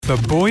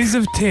The Boys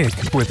of Tech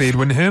with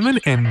Edwin Herman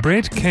and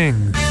Brett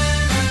King.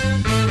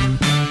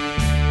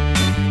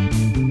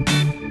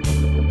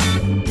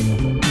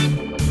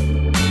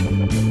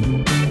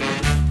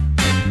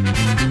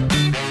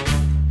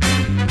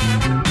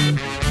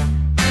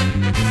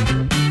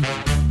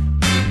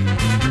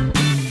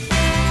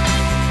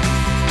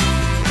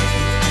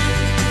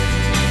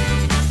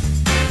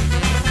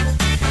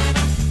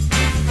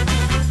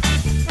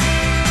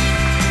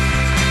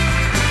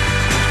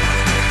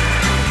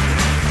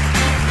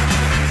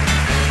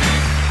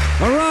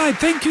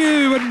 Thank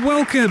you and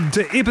welcome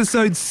to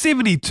episode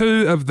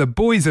 72 of The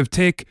Boys of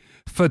Tech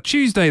for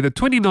Tuesday the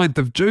 29th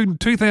of June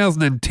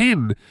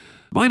 2010.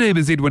 My name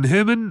is Edwin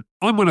Herman.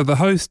 I'm one of the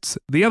hosts.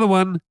 The other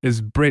one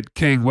is Brett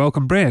King.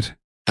 Welcome, Brett.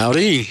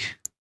 Howdy.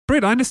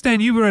 Brett, I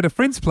understand you were at a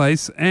friend's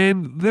place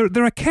and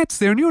there are cats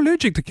there and you're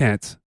allergic to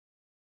cats.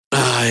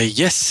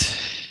 Yes.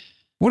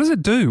 What does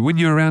it do when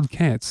you're around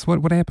cats?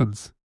 What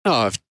happens? Oh,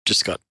 I've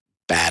just got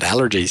bad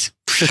allergies.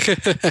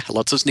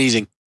 Lots of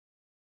sneezing.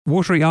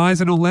 Watery eyes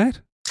and all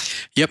that?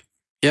 Yep.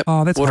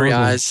 Oh, that's watery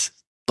horrible. eyes,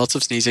 lots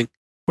of sneezing.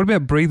 What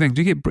about breathing?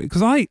 Do you get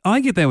because I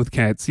get that with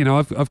cats. You know,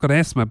 I've got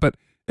asthma, but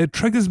it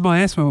triggers my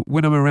asthma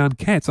when I'm around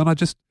cats, and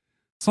it's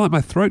like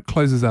my throat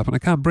closes up and I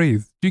can't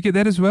breathe. Do you get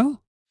that as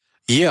well?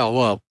 Yeah,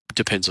 well, it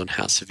depends on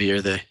how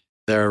severe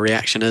their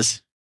reaction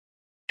is,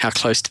 how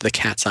close to the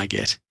cats I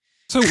get.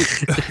 So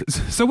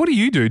what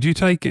do? Do you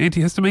take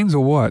antihistamines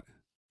or what?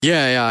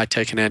 Yeah, I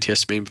take an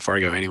antihistamine before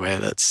I go anywhere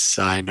that's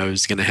I know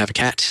is going to have a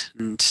cat,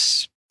 and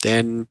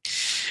then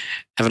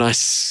have a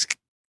nice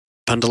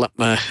bundle up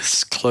my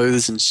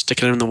clothes and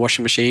stick it in the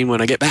washing machine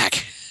when I get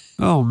back.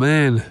 Oh,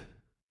 man.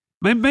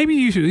 Maybe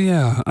you should,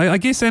 yeah. I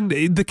guess, and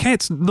the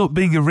cats not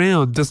being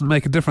around doesn't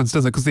make a difference,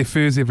 does it? Because their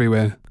fur's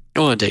everywhere.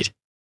 Oh, indeed.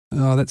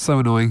 Oh, that's so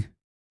annoying.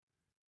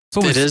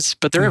 It is,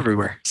 but they're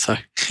everywhere, so.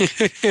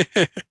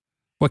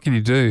 What can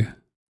you do?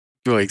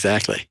 Well,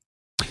 exactly.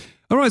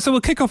 All right, so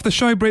we'll kick off the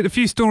show, Brett. A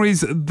few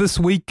stories this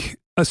week.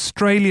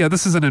 Australia,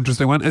 this is an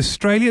interesting one.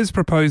 Australia is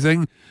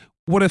proposing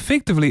what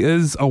effectively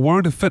is a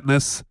warrant of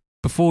fitness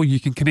before you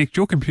can connect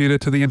your computer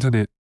to the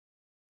internet.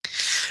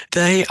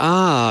 They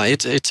are.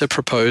 It's a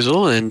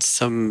proposal, and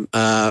some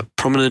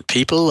prominent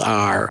people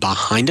are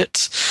behind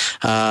it.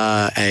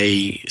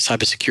 A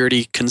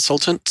cybersecurity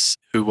consultant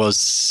who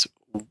was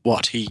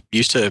he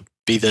used to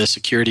be the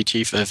security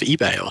chief of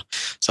eBay or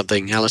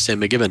something, Alistair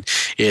McGibbon,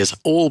 is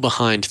all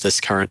behind this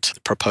current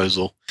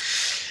proposal.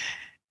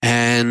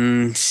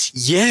 And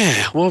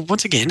yeah, well,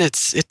 once again,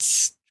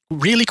 it's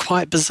really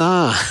quite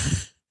bizarre.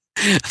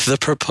 The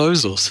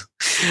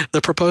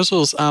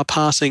proposals are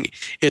passing.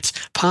 It's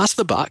pass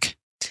the buck,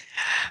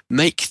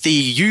 make the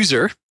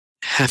user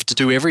have to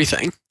do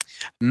everything,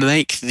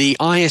 make the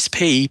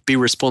ISP be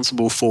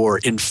responsible for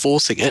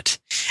enforcing it,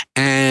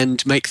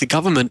 and make the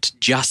government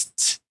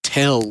just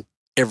tell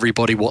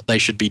everybody what they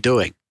should be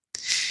doing.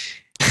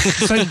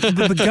 So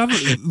the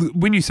government,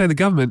 when you say the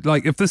government,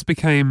 like if this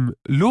became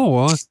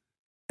law,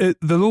 the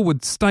law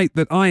would state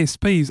that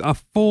ISPs are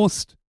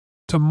forced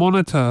to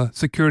monitor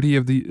security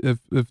of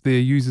their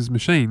users'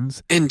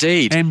 machines.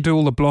 Indeed. And do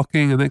all the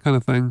blocking and that kind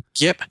of thing.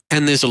 Yep.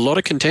 And there's a lot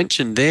of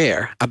contention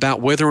there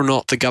about whether or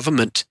not the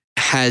government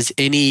has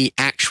any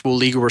actual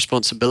legal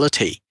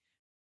responsibility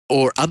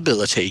or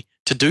ability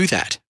to do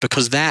that,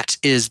 because that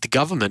is the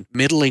government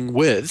meddling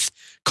with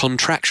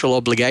contractual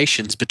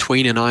obligations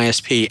between an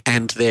ISP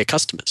and their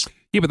customers.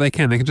 Yeah, but they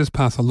can just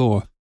pass a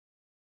law.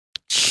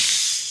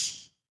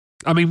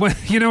 I mean,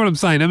 you know what I'm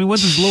saying? I mean,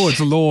 once it's law, it's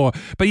a law.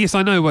 But yes,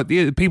 I know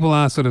people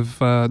are sort of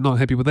not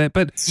happy with that.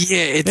 But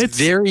yeah,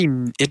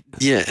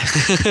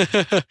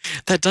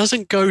 that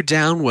doesn't go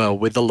down well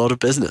with a lot of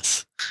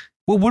business.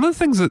 Well, one of the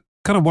things that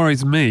kind of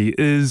worries me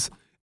is,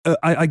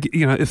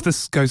 if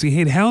this goes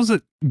ahead, how's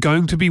it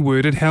going to be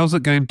worded? How's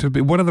it going to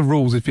be? What are the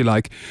rules, if you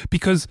like?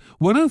 Because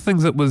one of the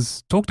things that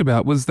was talked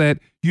about was that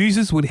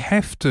users would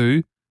have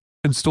to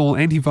install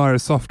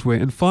antivirus software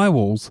and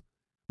firewalls.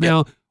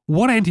 Now,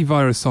 what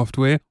antivirus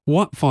software,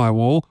 what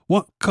firewall,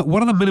 what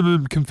are the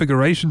minimum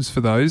configurations for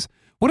those?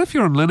 What if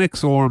you're on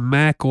Linux or on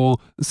Mac or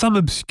some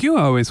obscure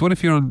OS? What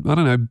if you're on, I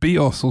don't know,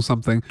 BIOS or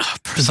something?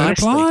 Does that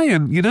apply?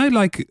 And,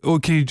 or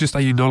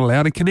are you not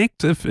allowed to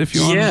connect if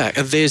you're on? Yeah,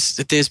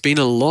 there's been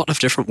a lot of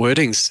different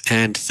wordings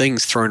and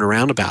things thrown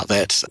around about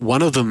that.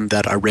 One of them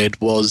that I read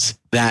was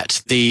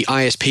that the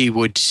ISP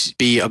would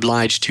be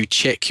obliged to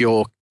check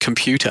your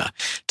computer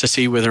to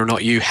see whether or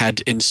not you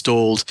had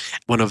installed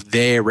one of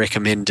their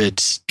recommended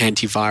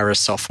antivirus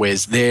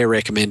softwares, their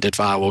recommended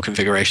firewall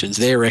configurations,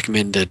 their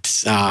recommended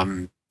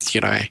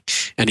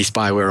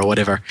anti-spyware or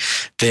whatever,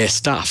 their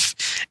stuff,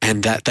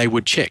 and that they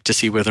would check to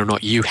see whether or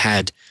not you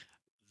had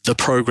the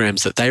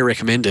programs that they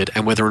recommended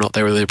and whether or not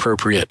they were the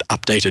appropriate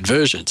updated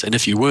versions. And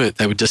if you weren't,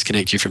 they would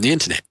disconnect you from the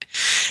internet.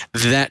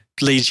 That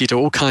leads you to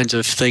all kinds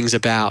of things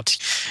about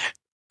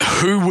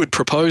who would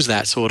propose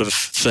that sort of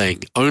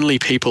thing. Only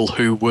people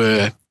who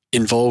were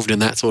involved in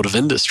that sort of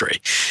industry.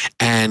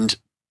 And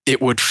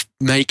it would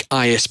make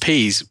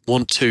ISPs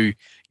want to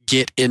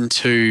get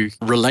into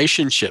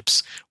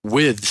relationships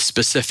with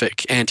specific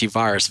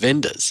antivirus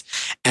vendors,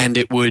 and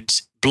it would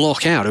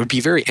block out. It would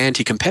be very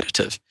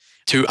anti-competitive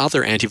to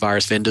other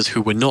antivirus vendors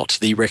who were not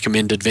the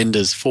recommended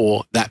vendors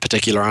for that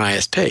particular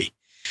ISP.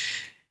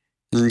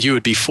 And you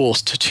would be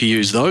forced to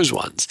use those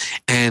ones.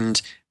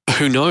 And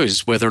who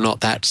knows whether or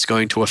not that's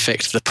going to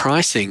affect the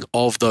pricing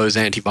of those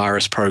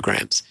antivirus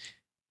programs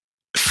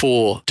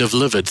for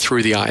delivered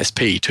through the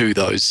ISP to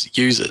those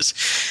users.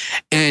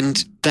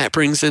 And that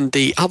brings in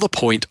the other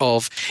point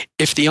of,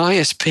 if the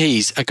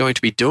ISPs are going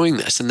to be doing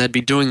this, and they'd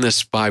be doing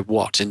this by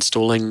what?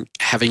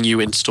 Having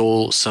you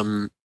install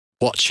some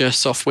watcher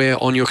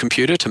software on your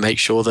computer to make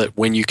sure that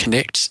when you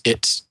connect,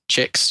 it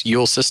checks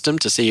your system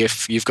to see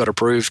if you've got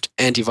approved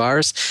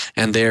antivirus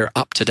and they're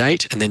up to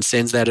date, and then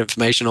sends that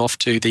information off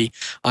to the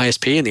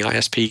ISP, and the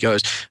ISP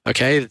goes,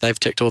 okay, they've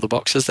ticked all the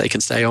boxes, they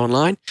can stay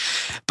online.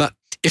 But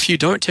if you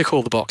don't tick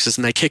all the boxes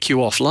and they kick you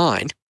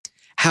offline,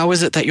 how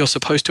is it that you're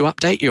supposed to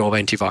update your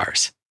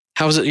antivirus?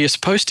 How is it you're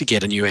supposed to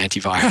get a new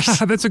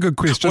antivirus? That's a good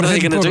question. What are they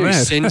going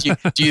to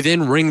do? Do you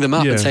then ring them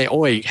up and say,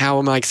 oi, how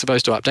am I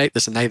supposed to update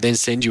this? And they then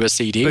send you a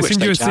CD. They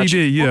send you a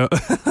CD, yeah.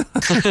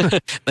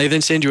 They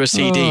then send you a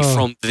CD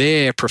from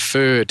their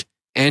preferred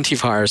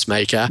antivirus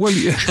maker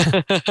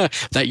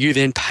that you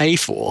then pay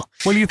for.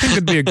 Well, you think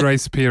it'd be a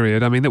grace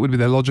period. I mean, that would be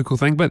the logical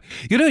thing. But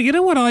you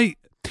know what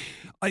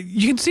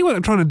you can see what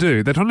they're trying to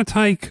do. They're trying to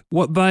take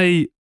what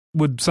they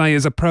would say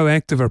is a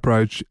proactive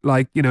approach,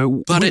 like,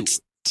 But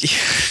it's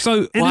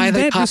so. Why are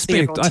they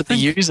passing it on to the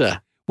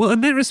user? Well,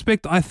 in that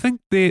respect, I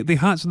think their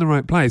heart's in the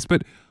right place.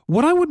 But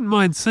what I wouldn't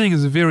mind seeing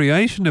is a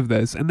variation of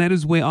this, and that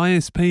is where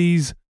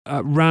ISPs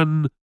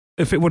run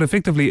what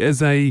effectively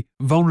is a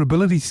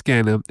vulnerability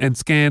scanner and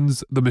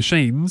scans the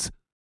machines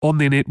on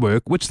their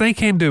network, which they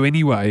can do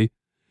anyway.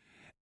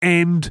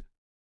 And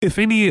if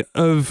any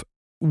of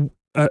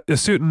a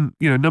certain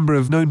number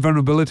of known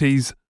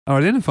vulnerabilities are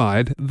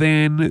identified,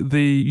 then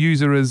the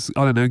user is,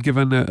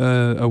 given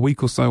a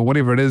week or so, or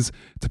whatever it is,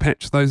 to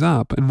patch those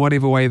up in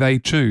whatever way they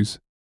choose.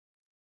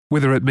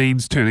 Whether it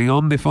means turning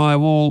on their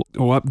firewall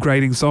or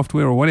upgrading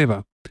software or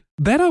whatever.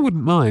 That I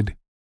wouldn't mind.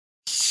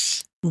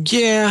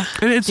 Yeah.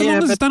 And it's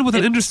long as it's done with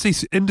an industry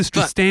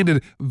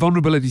standard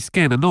vulnerability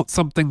scanner, not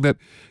something that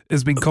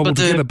has been cobbled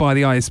together by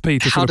the ISP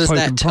to sort of poke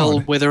and prod. How does that tell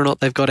whether or not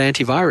they've got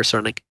antivirus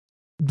running?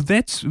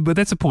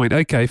 That's a point.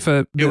 Okay,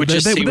 it would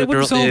just see that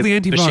would solve the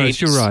antivirus.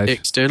 You're right.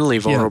 Externally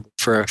vulnerable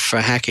for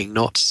hacking,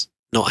 not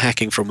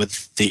hacking from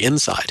with the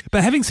inside.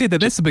 But having said that,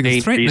 that's the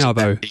biggest threat now,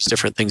 though. These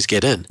different things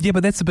get in. Yeah,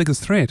 but that's the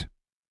biggest threat.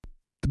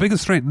 The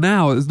biggest threat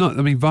now is not.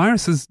 I mean,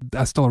 viruses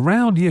are still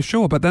around, yeah,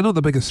 sure, but they're not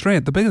the biggest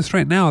threat. The biggest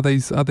threat now are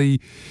the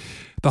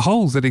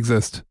holes that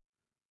exist.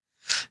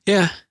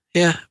 Yeah.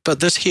 But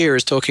this here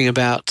is talking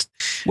about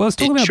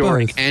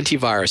ensuring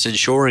antivirus,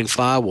 ensuring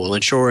firewall,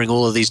 ensuring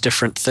all of these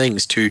different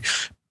things to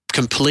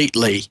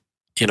completely,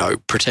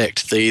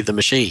 protect the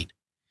machine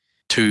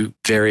to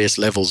various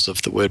levels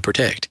of the word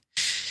protect.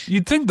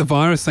 You'd think the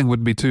virus thing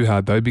wouldn't be too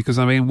hard, though, because,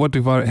 I mean,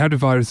 how do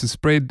viruses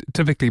spread?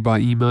 Typically by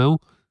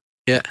email.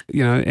 Yeah.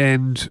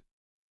 And,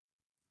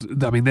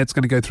 I mean, that's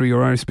going to go through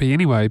your ISP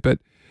anyway, but...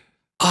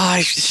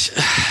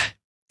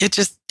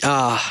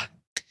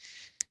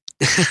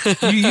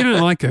 you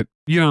don't like it.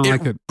 You don't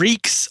like it. It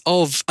reeks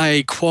of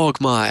a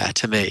quagmire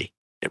to me.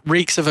 It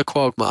reeks of a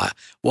quagmire.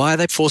 Why are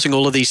they forcing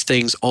all of these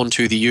things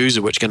onto the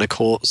user, which is going to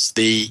cause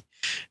the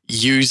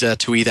user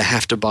to either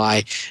have to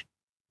buy,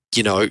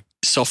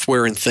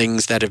 software and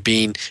things that have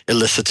been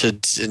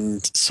elicited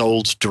and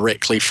sold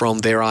directly from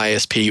their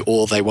ISP,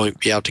 or they won't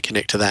be able to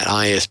connect to that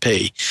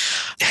ISP.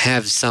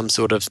 Have some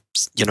sort of,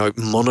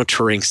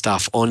 monitoring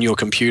stuff on your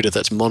computer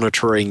that's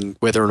monitoring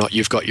whether or not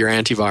you've got your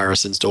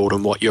antivirus installed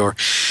and what your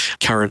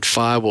current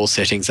firewall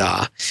settings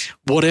are.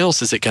 What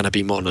else is it going to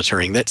be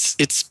monitoring?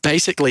 It's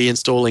basically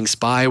installing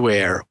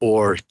spyware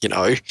or,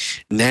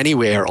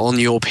 nannyware on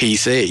your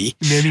PC.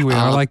 Nannyware,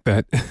 I like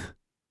that.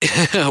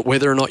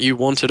 Whether or not you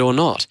want it or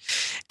not.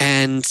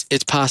 And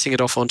it's passing it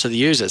off onto the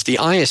users. The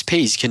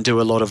ISPs can do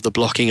a lot of the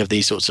blocking of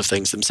these sorts of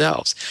things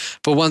themselves.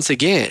 But once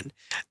again,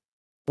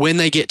 when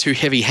they get too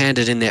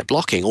heavy-handed in that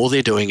blocking, all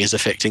they're doing is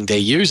affecting their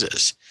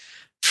users.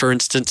 For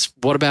instance,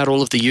 what about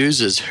all of the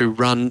users who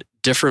run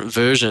different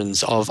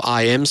versions of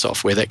IM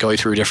software that go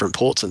through different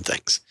ports and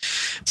things?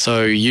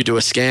 So you do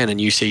a scan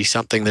and you see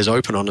something that's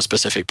open on a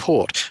specific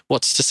port.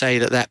 What's to say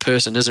that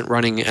person isn't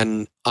running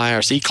an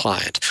IRC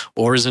client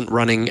or isn't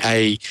running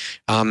an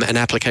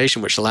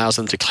application which allows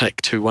them to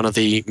click to one of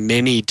the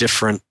many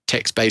different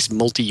text-based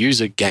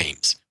multi-user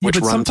games? Yeah,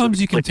 but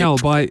sometimes you can tell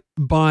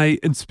by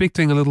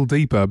inspecting a little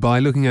deeper, by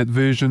looking at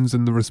versions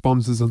and the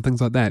responses and things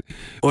like that.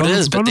 Well, it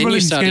is, but then you're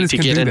starting to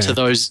get into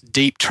those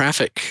deep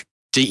traffic,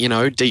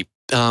 deep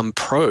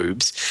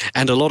probes,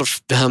 and a lot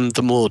of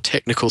the more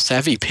technical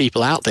savvy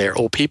people out there,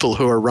 or people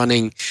who are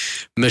running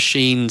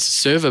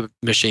server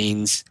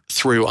machines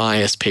through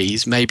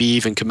ISPs, maybe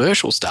even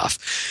commercial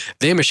stuff,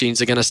 their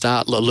machines are going to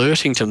start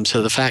alerting them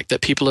to the fact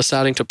that people are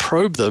starting to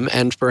probe them,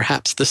 and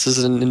perhaps this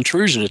is an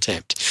intrusion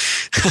attempt.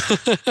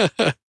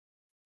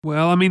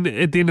 Well, I mean,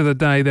 at the end of the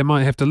day, they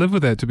might have to live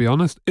with that, to be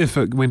honest, if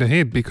it went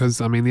ahead, because,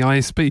 I mean, the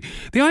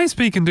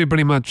ISP can do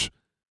pretty much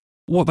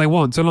what they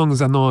want, so long as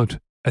they're not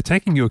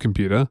attacking your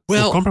computer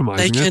or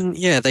compromising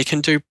they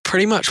can do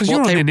pretty much what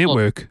you're on they their want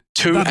network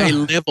to a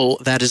level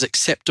that is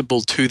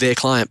acceptable to their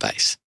client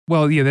base.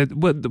 Well, yeah.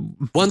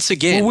 Once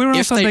again, where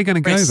else are they going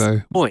to go,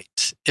 though?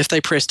 If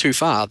they press too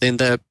far, then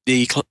the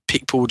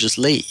people will just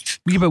leave.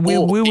 Yeah, but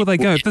where will they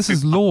go? If this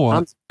is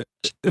law,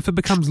 if it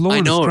becomes law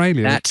in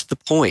Australia. That's the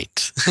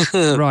point.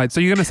 Right. So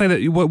you're going to say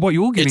that what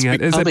you're getting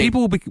at is that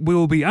people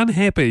will be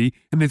unhappy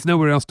and there's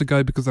nowhere else to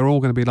go because they're all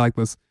going to be like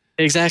this.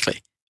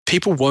 Exactly.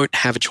 People won't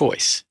have a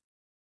choice.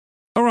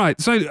 All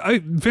right, so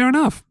fair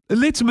enough.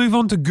 Let's move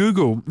on to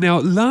Google. Now,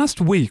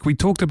 last week we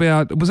talked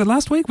about, was it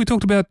last week? We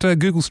talked about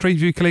Google Street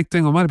View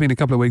collecting, or it might have been a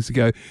couple of weeks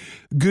ago.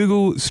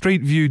 Google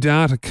Street View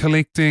data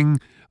collecting,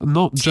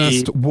 not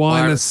just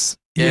wireless.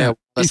 Wireless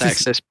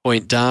access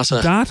point data.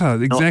 Data,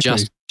 exactly. Not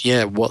just,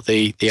 what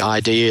the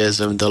ID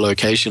is and the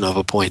location of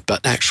a point,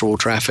 but actual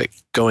traffic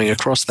going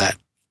across that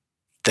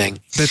thing.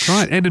 That's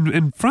right. And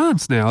in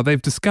France now,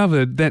 they've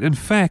discovered that, in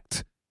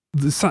fact,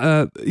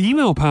 the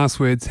email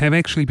passwords have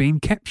actually been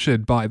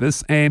captured by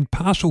this, and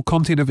partial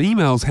content of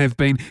emails have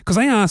been, because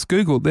they asked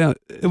Google,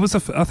 it was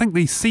I think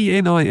the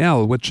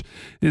CNIL, which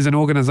is an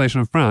organization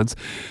of France,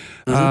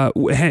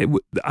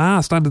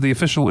 asked under the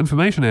Official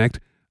Information Act,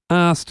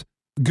 asked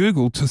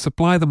Google to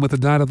supply them with the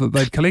data that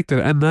they'd collected,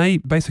 and they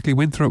basically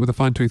went through it with a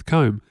fine-tooth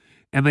comb,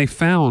 and they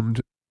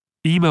found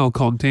email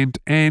content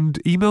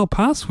and email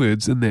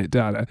passwords in that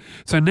data.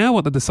 So now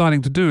what they're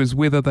deciding to do is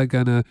whether they're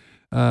going to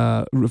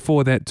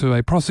forward that to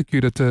a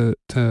prosecutor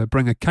to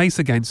bring a case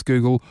against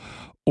Google,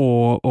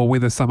 or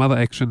whether some other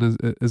action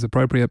is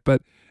appropriate.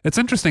 But it's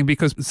interesting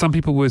because some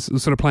people were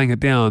sort of playing it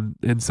down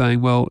and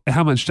saying, well,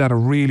 how much data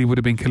really would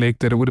have been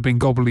collected? It would have been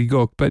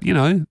gobbledygook. But,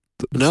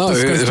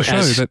 this goes to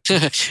show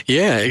that...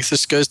 it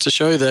just goes to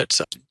show that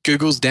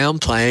Google's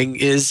downplaying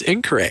is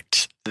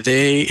incorrect.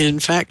 There, in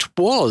fact,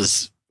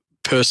 was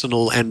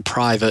personal and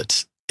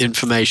private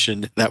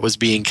information that was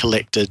being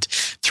collected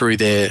through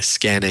their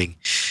scanning.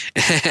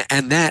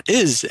 And that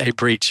is a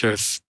breach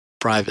of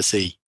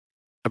privacy,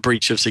 a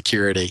breach of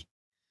security.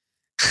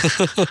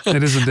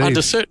 It is indeed.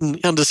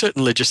 Under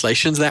certain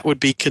legislations, that would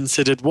be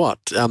considered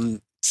what?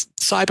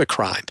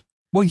 Cybercrime.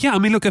 Well, yeah, I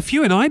mean, look, if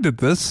you and I did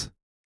this...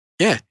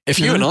 Yeah, if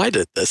you and I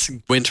did this,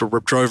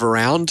 drove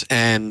around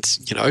and,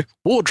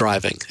 war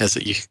driving, as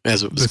it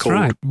was That's called.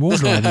 Right, war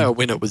driving.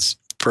 When it was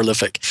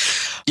prolific.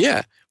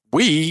 Yeah.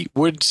 The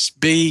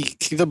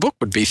book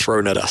would be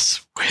thrown at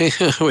us.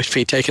 We'd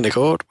be taken to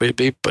court. We'd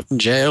be put in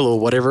jail or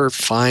whatever,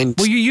 fined.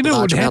 Well, you know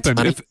what would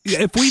happen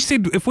if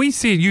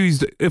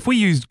we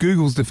used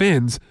Google's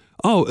defense.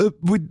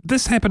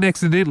 This happened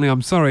accidentally.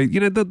 I'm sorry.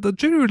 The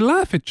jury would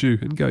laugh at you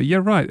and go, "Yeah,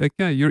 right.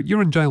 Okay,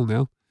 you're in jail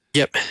now."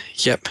 Yep.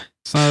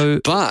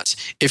 But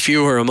if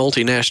you were a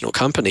multinational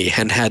company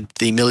and had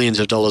the millions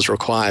of dollars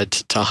required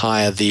to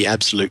hire the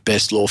absolute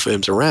best law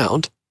firms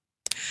around,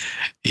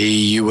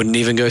 you wouldn't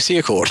even go see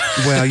a court.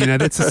 Well,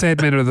 that's a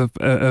sad matter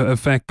of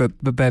fact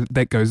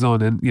that goes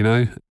on, and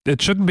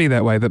it shouldn't be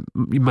that way. That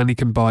money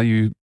can buy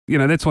you.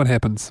 That's what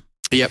happens.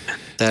 Yep,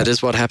 that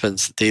is what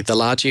happens. The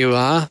larger you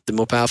are, the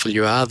more powerful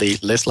you are, the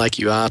less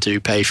likely you are to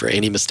pay for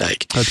any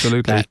mistake.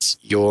 Absolutely, that's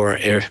your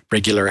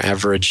regular,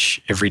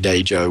 average,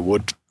 everyday Joe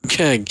would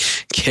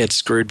get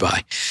screwed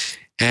by.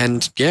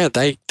 And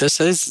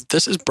this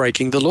is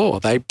breaking the law.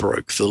 They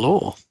broke the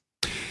law.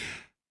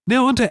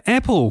 Now on to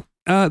Apple.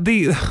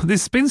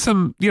 There's been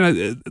some,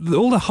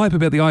 all the hype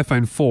about the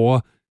iPhone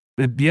 4.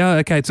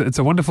 It's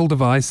a wonderful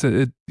device.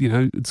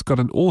 It's got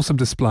an awesome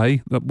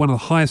display, one of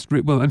the highest,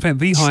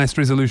 the highest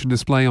resolution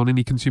display on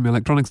any consumer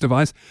electronics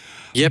device.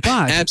 Yep,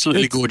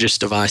 absolutely gorgeous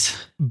device.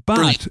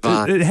 But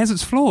it has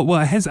its flaw. Well,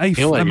 it has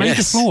a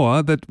major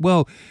flaw that,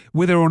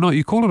 whether or not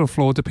you call it a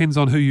flaw depends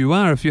on who you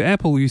are. If you're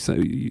Apple,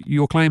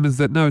 your claim is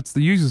that no, it's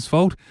the user's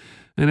fault.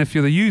 And if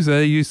you're the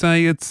user, you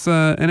say it's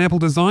an Apple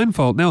design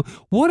fault. Now,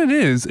 what it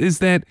is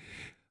that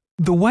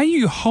the way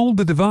you hold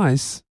the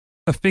device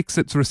affects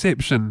its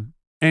reception,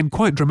 and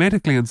quite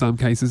dramatically in some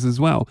cases as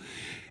well.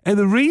 And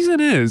the reason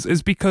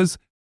is because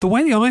the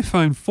way the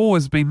iPhone 4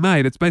 has been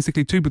made, it's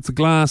basically 2 bits of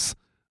glass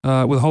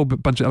with a whole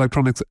bunch of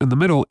electronics in the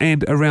middle,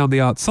 and around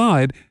the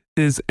outside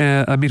is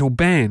a metal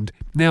band.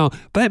 Now,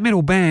 that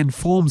metal band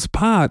forms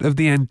part of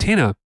the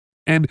antenna.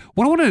 And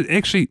what I want to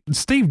actually,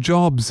 Steve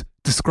Jobs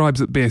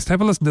describes it best.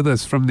 Have a listen to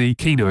this from the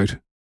keynote.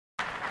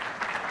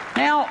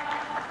 Now,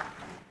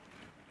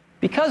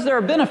 because there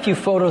have been a few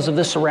photos of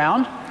this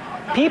around,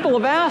 people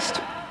have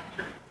asked,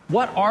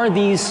 what are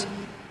these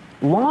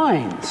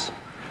lines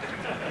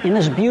in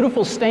this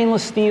beautiful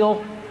stainless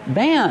steel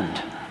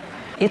band?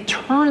 It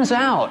turns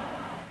out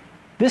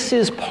this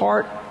is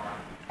part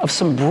of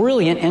some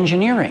brilliant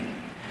engineering,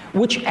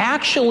 which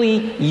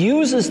actually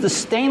uses the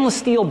stainless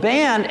steel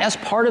band as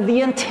part of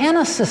the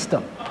antenna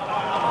system.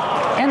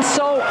 And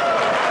so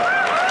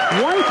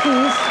one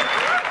piece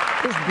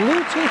is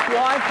Bluetooth,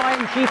 Wi-Fi,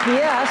 and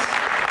GPS,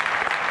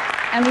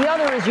 and the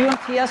other is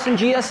UMTS and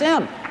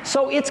GSM.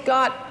 So it's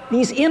got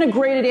these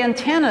integrated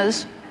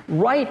antennas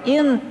right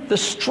in the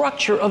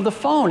structure of the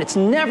phone. It's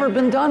never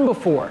been done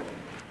before.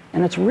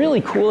 And it's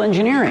really cool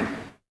engineering.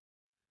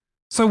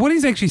 So what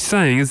he's actually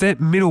saying is that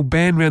metal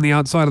band around the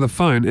outside of the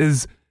phone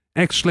is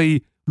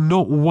actually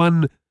not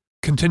one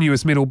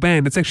continuous metal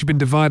band. It's actually been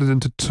divided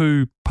into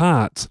two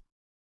parts.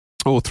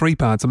 Or three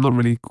parts, I'm not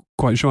really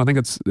quite sure. I think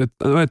it's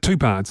 2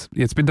 parts.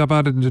 Yeah, it's been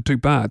divided into 2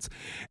 parts,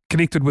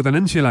 connected with an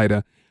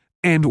insulator.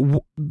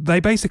 And they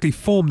basically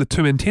form the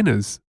 2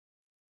 antennas.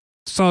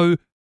 So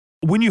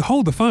when you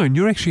hold the phone,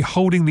 you're actually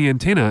holding the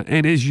antenna.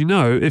 And as you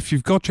know, if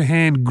you've got your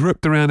hand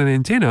gripped around an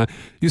antenna,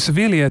 you're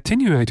severely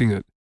attenuating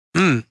it.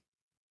 Mm.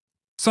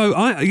 So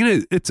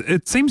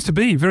it seems to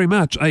be very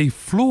much a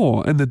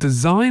flaw in the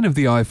design of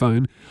the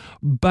iPhone,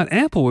 but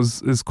Apple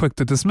is quick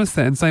to dismiss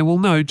that and say, well,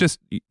 no, just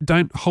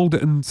don't hold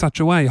it in such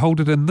a way.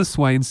 Hold it in this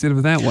way instead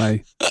of that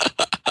way.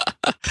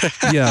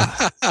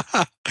 Yeah.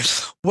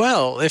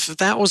 Well, if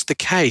that was the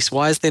case,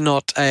 why is there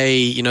not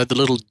the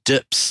little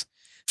dips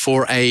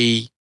for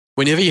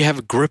whenever you have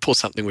a grip or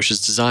something which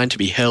is designed to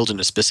be held in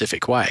a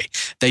specific way,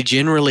 they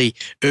generally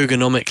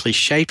ergonomically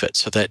shape it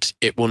so that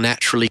it will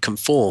naturally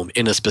conform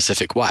in a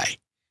specific way.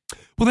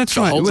 Well, that's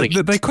right.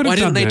 They could have Why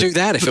done didn't they that. do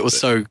that if it was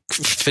so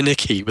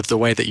finicky with the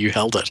way that you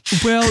held it?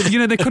 Well,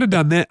 they could have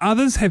done that.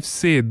 Others have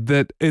said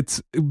that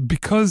it's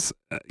because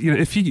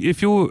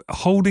if you're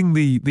holding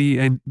the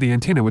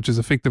antenna, which is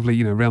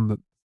effectively around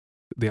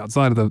the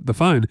outside of the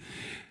phone,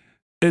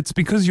 it's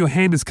because your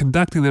hand is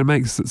conducting that it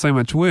makes it so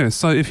much worse.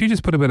 So if you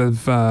just put a bit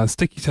of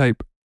sticky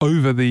tape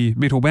over the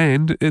metal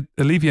band, it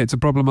alleviates the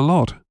problem a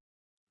lot.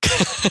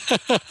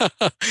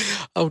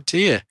 Oh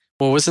dear.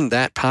 Well, wasn't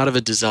that part of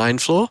a design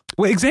flaw?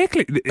 Well,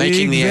 exactly.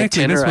 Making the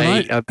antenna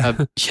right.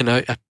 a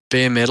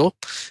bare metal,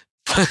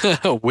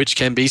 which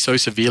can be so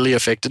severely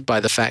affected by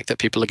the fact that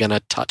people are going to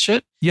touch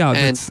it. Yeah,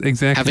 and that's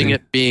exactly. Having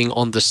it being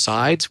on the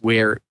sides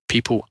where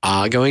people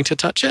are going to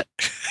touch it.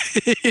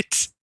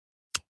 It's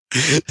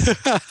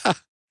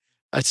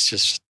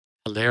just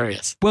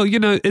hilarious. Well,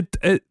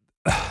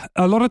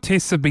 a lot of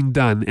tests have been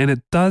done, and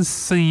it does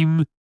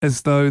seem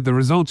as though the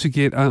results you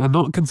get are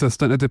not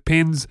consistent. It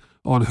depends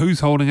on who's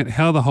holding it,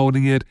 how they're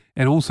holding it,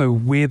 and also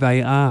where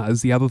they are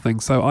is the other thing.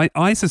 So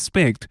I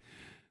suspect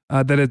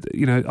that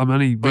I'm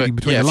only reading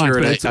between the lines,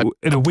 but it's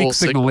in a weak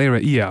signal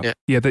area.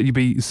 Yeah, that you'd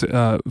be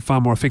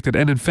far more affected.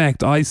 And in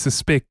fact, I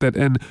suspect that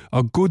in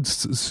a good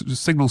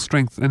signal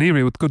strength, an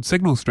area with good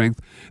signal strength,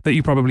 that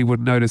you probably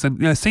wouldn't notice. And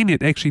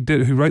CNET actually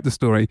who wrote the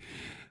story.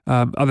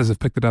 Others have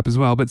picked it up as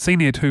well, but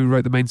CNET, who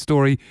wrote the main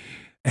story,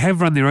 have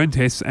run their own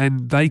tests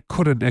and they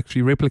couldn't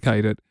actually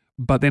replicate it,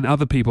 but then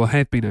other people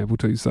have been able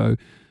to. So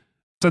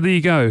there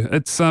you go.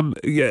 It's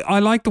I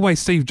like the way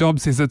Steve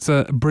Jobs says it's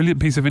a brilliant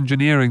piece of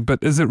engineering, but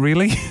is it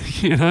really?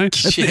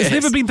 It's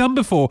never been done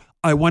before.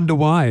 I wonder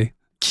why.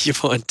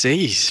 Well,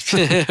 indeed,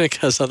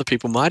 because other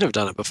people might have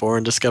done it before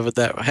and discovered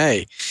that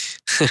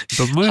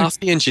half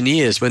the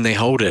engineers when they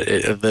hold it,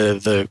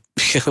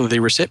 the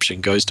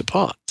reception goes to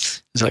pot.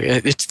 It's like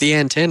it's the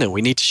antenna.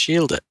 We need to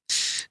shield it.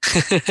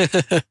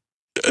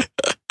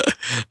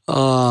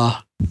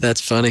 Oh,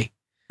 that's funny.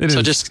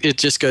 It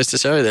just goes to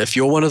show that if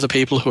you're one of the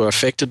people who are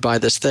affected by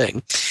this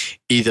thing,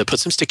 either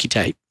put some sticky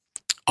tape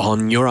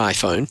on your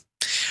iPhone,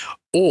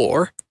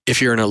 or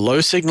if you're in a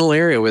low signal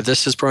area where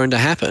this is prone to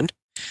happen,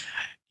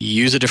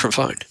 use a different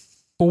phone.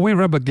 Or wear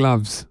rubber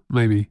gloves,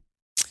 maybe.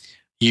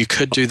 You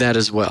could do that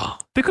as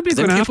well. There could be a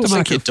good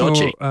aftermarket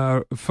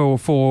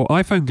for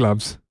iPhone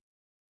gloves.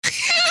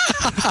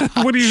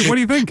 What do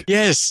you think?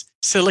 Yes,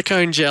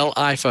 silicone gel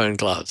iPhone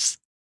gloves.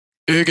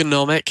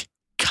 Ergonomic,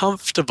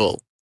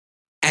 comfortable,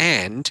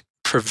 and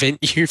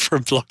prevent you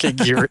from blocking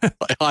your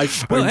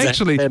iPhone. Well,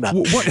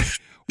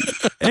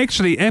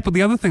 actually, Apple,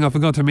 the other thing I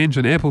forgot to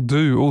mention, Apple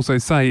do also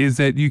say is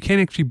that you can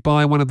actually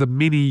buy one of the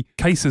mini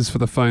cases for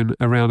the phone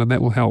around, and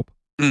that will help.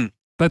 Mm.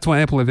 That's why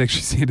Apple have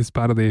actually said as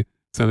part of their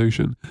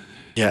solution.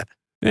 Yeah.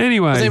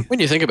 Anyway. Then when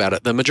you think about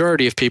it, the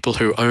majority of people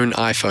who own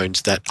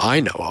iPhones that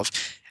I know of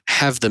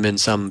have them in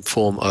some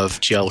form of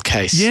gel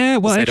case. Yeah,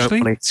 well, they actually.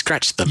 don't want to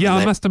scratch them. Yeah,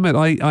 I must admit,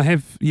 I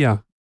have, yeah.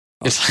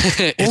 All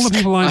the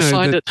people I know. I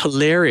find it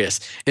hilarious.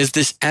 Is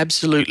this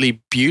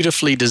absolutely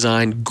beautifully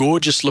designed,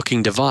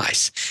 gorgeous-looking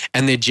device,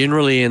 and they're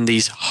generally in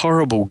these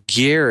horrible,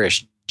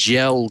 garish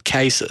gel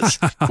cases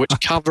which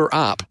cover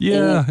up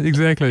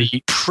exactly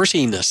the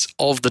prettiness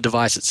of the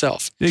device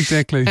itself.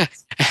 Exactly.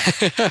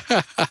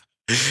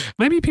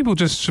 Maybe people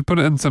just should put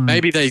it in some...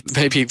 Maybe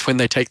when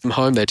they take them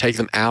home, they take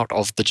them out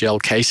of the gel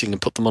casing and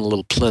put them on a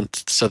little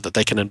plinth so that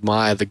they can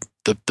admire the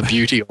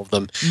beauty of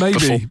them.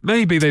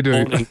 Maybe they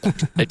do.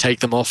 They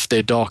take them off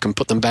their dock and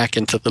put them back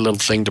into the little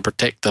thing to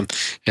protect them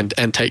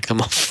and take them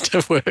off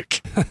to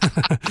work.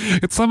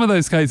 Some of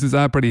those cases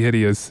are pretty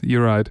hideous.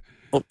 You're right.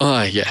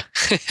 Oh, yeah.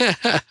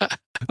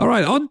 All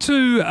right, on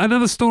to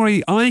another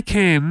story.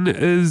 ICANN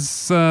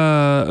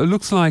it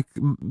looks like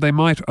they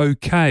might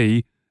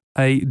okay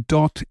a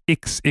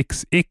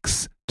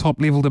 .xxx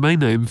top-level domain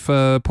name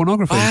for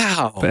pornography.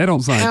 Wow. For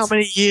adult sites. How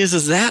many years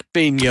has that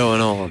been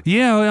going on?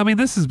 Yeah, I mean,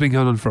 this has been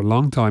going on for a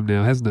long time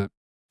now, hasn't it?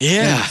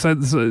 Yeah.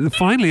 So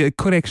finally, it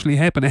could actually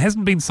happen. It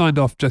hasn't been signed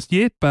off just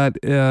yet, but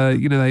I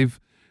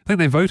think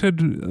they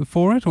voted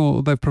for it,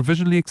 or they've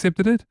provisionally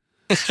accepted it.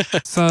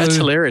 So That's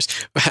hilarious.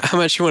 How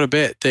much you want to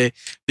bet the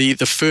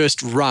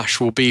first rush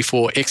will be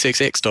for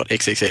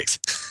xxx.xxx?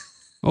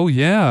 Oh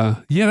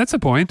yeah, that's a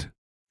point.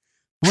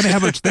 I wonder how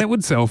much that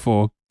would sell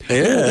for.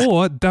 Yeah.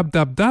 Or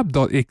www.xxx.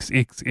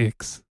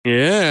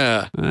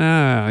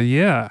 Yeah.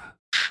 Yeah.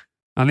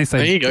 Unless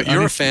There you go.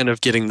 You're a fan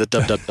of getting the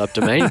www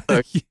domain.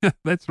 So yeah,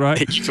 that's right.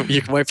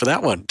 you can wait for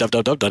that one.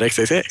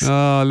 www.xxx.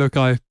 Oh, look,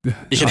 You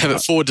can have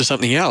it forward to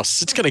something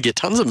else. It's going to get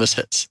tons of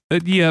mishits.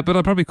 Yeah, but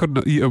I probably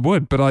couldn't. It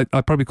would, but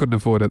I probably couldn't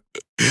afford it.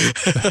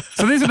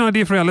 So there's an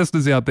idea for our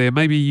listeners out there.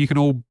 Maybe you can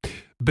all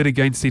bid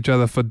against each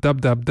other for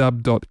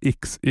www.xxx.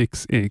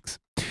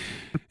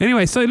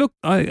 Anyway, so look,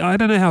 I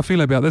don't know how I feel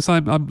about this.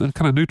 I'm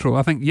kind of neutral.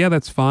 I think, yeah,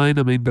 that's fine.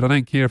 I mean, but I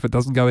don't care if it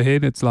doesn't go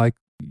ahead. It's like,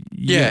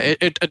 yeah,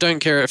 I don't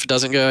care if it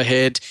doesn't go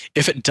ahead.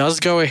 If it does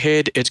go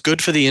ahead, it's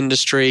good for the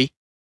industry.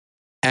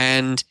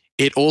 And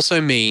it also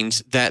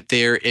means that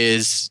there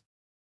is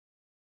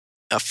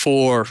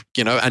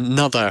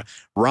another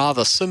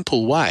rather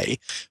simple way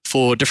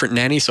for different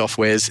nanny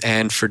softwares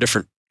and for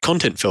different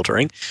content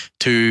filtering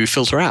to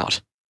filter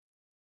out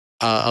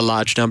a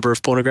large number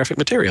of pornographic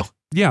material.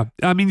 Yeah,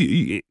 I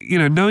mean,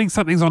 knowing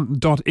something's on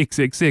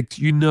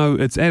 .xxx,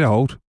 it's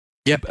adult.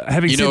 Yep.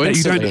 Having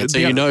said that,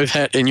 you know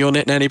that in your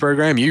Net Nanny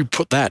program, you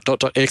put that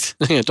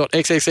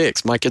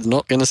 .xxx. My kid's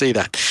not going to see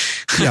that.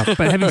 Yeah,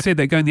 but having said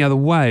that, going the other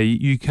way,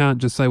 you can't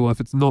just say, well, if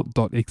it's not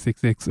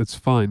 .xxx, it's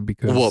fine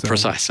because. Well,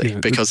 precisely,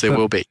 because there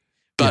will be.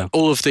 But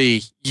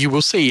you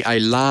will see a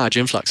large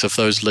influx of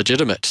those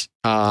legitimate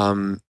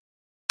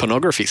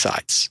pornography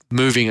sites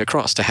moving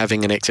across to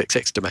having an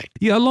XXX domain.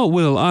 Yeah, a lot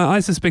will.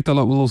 I suspect a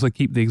lot will also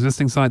keep the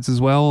existing sites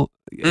as well.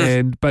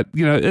 But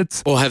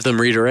it's. Or have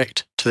them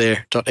redirect to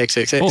their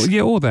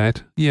 .xxx. Or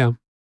that. Yeah.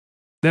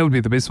 That would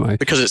be the best way.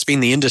 Because it's been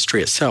the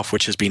industry itself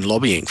which has been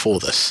lobbying for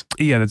this.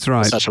 Yeah, that's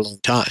right. For such a long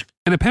time.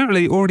 And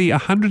apparently already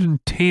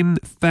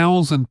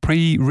 110,000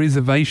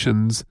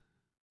 pre-reservations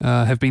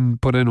have been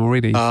put in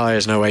already. Oh,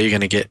 there's no way you're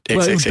going to get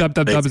XXX. Well,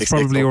 www is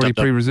probably already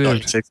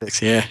pre-reserved.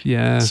 XXX, yeah.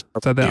 Yeah.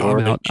 So that I'm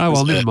out. Oh,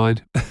 well, never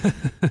mind.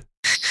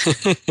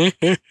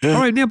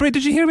 All right, now, Brett,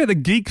 did you hear about the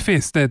Geek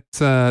Fest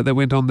that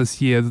went on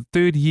this year, the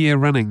third year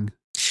running?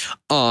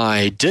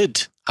 I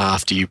did,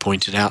 after you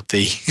pointed out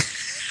the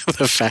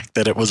fact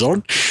that it was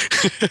on.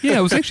 Yeah,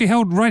 it was actually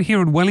held right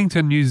here in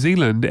Wellington, New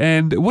Zealand.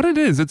 And what it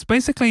is, it's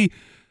basically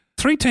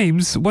 3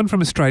 teams, one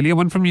from Australia,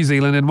 one from New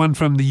Zealand, and one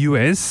from the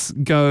US,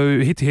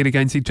 go head-to-head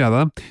against each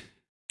other.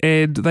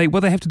 And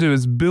what they have to do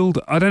is build,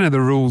 I don't know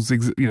the rules, what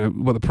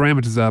the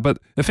parameters are, but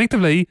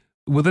effectively,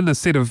 within a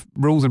set of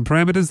rules and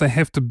parameters, they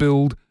have to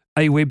build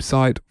a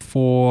website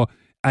for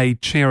a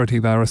charity.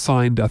 They're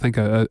assigned, I think,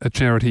 a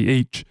charity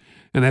each,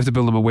 and they have to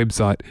build them a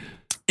website.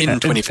 In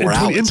 24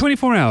 hours. In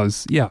 24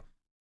 hours, yeah.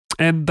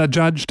 And they're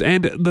judged.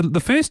 And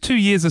the first 2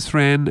 years this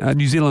ran,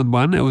 New Zealand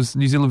won. It was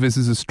New Zealand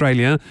versus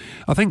Australia.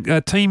 I think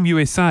Team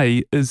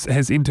USA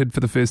has entered for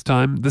the first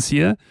time this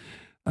year.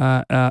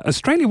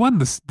 Australia won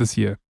this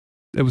year.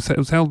 It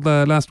was held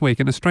last week,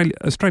 and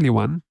Australia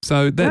won.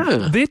 So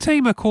their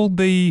team are called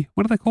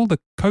what are they called? The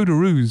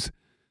Coderoos.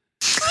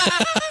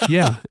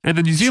 Yeah. And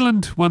the New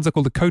Zealand ones are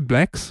called the Code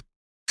Blacks.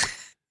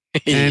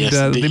 And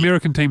Yes, the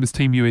American team is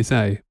Team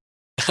USA.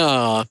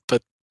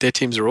 But their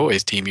teams are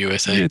always Team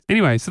USA. Yeah.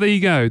 Anyway, so there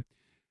you go.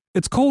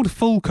 It's called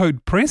Full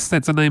Code Press.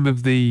 That's the name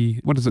of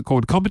what is it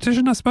called?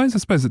 Competition, I suppose? I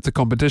suppose it's a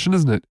competition,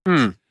 isn't it?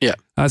 Yeah.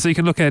 So you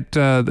can look at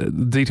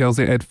the details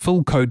there at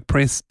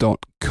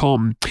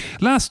fullcodepress.com.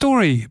 Last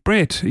story,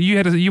 Brett,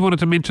 you wanted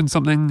to mention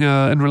something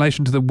in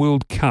relation to the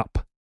World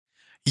Cup.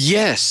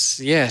 Yes.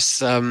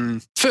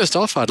 First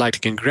off, I'd like to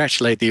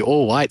congratulate the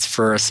All Whites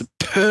for a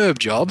superb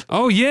job.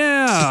 Oh,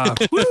 yeah.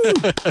 Woo!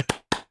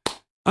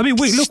 I mean,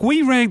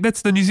 we ranked,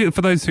 that's the New Zealand,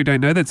 for those who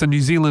don't know, that's a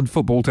New Zealand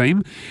football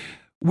team.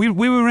 We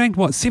were ranked,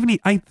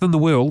 78th in the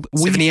world.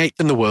 78th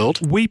in the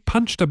world. We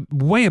punched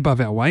way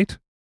above our weight.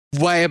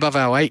 Way above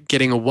our weight,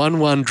 getting a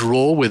 1-1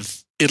 draw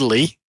with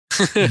Italy.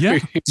 Yeah.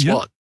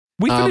 What?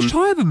 We finished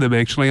higher than them,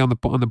 actually, on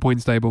the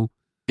points table.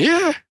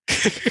 Yeah.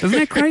 Isn't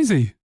that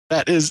crazy?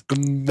 That is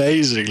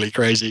amazingly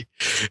crazy.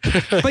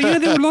 But there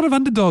were a lot of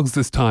underdogs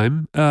this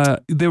time.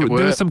 There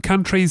were some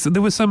countries, a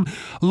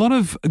lot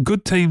of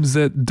good teams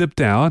that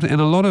dipped out, and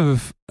a lot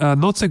of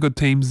not so good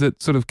teams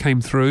that sort of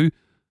came through.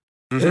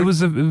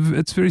 Mm-hmm.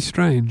 It's very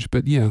strange,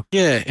 but yeah.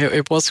 Yeah,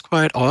 it was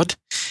quite odd.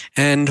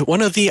 And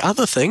one of the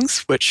other things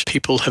which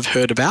people have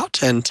heard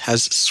about and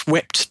has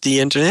swept the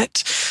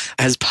internet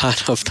as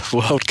part of the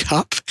World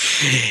Cup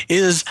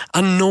is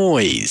a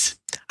noise.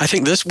 I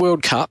think this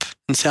World Cup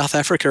and South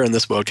Africa in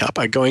this World Cup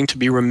are going to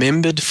be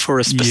remembered for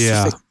a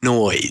specific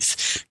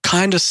noise.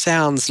 Kind of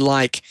sounds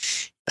like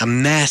a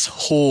mass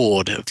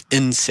horde of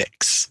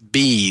insects,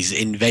 bees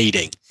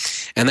invading.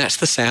 And that's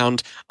the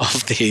sound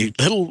of the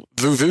little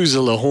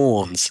vuvuzela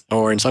horns,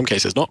 or in some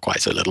cases not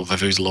quite so little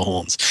vuvuzela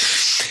horns.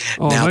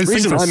 Oh, now, those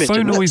things are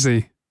so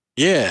noisy.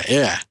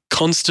 Yeah.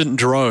 constant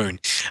drone.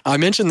 I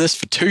mentioned this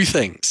for two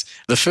things.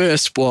 The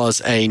first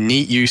was a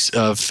neat use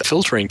of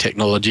filtering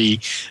technology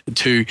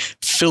to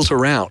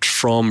filter out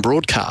from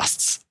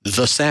broadcasts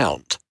the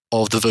sound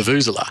of the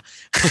vuvuzela.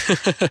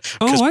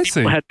 Oh, I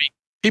see.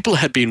 People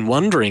had been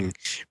wondering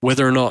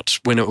whether or not,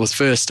 when it was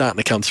first starting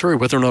to come through,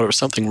 whether or not it was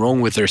something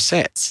wrong with their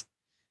sets.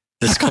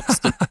 This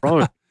constant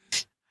drone.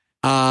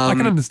 I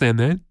can understand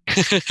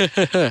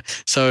that.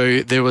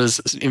 So there was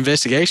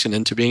investigation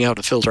into being able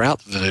to filter out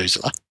the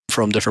vuvuzela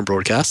from different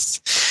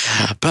broadcasts.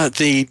 But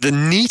the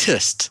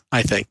neatest,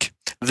 I think,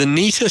 the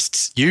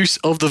neatest use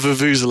of the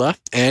vuvuzela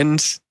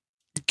and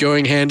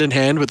going hand in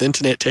hand with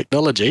internet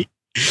technology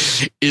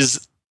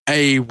is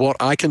what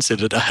I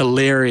considered a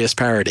hilarious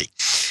parody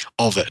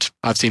of it.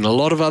 I've seen a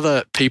lot of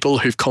other people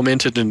who've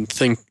commented and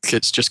think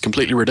it's just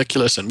completely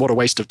ridiculous and what a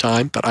waste of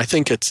time, but I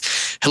think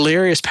it's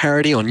hilarious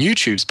parody on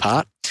YouTube's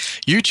part.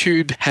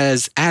 YouTube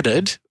has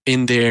added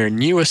in their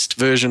newest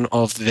version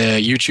of their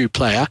YouTube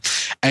player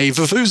a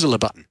vuvuzela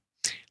button.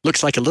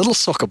 Looks like a little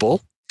soccer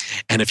ball,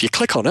 and if you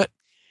click on it,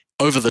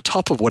 over the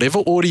top of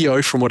whatever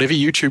audio from whatever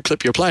YouTube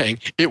clip you're playing,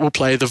 it will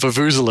play the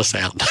vuvuzela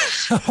sound.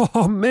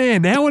 Oh,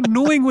 man, how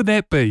annoying would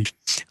that be?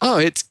 Oh,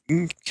 it's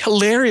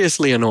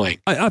hilariously annoying.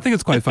 I think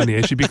it's quite funny,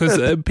 actually,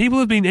 because people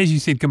have been, as you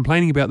said,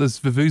 complaining about this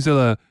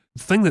vuvuzela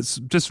thing that's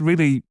just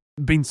really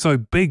been so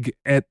big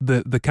at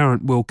the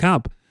current World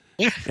Cup.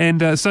 Yeah.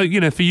 And so,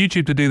 for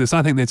YouTube to do this,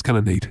 I think that's kind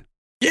of neat.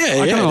 Yeah,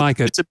 I kind of like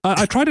it.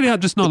 I tried it out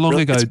just not long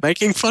ago. It's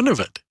making fun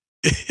of it.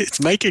 It's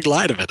making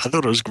light of it. I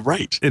thought it was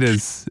great. It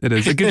is.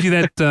 It gives you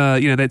that,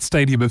 that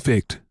stadium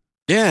effect.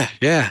 Yeah.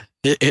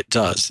 It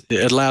does.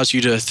 It allows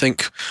you to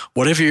think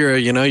whatever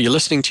you're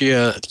listening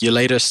to your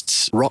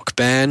latest rock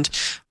band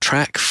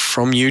track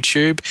from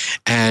YouTube,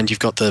 and you've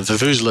got the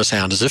vuvuzela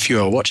sound as if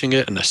you are watching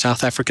it in a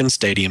South African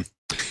stadium.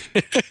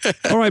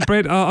 All right,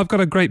 Brett, I've got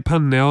a great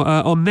pun now.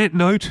 On that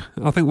note,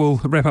 I think we'll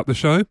wrap up the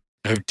show.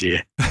 Oh,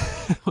 dear.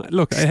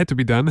 Look, it had to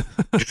be done.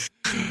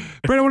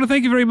 Brett, I want to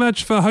thank you very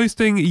much for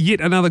hosting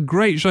yet another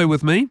great show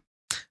with me.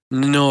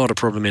 Not a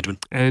problem, Edwin.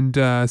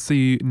 And see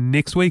you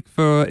next week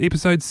for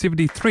episode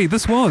 73.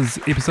 This was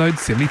episode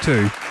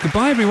 72.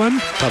 Goodbye, everyone.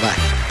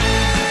 Bye-bye.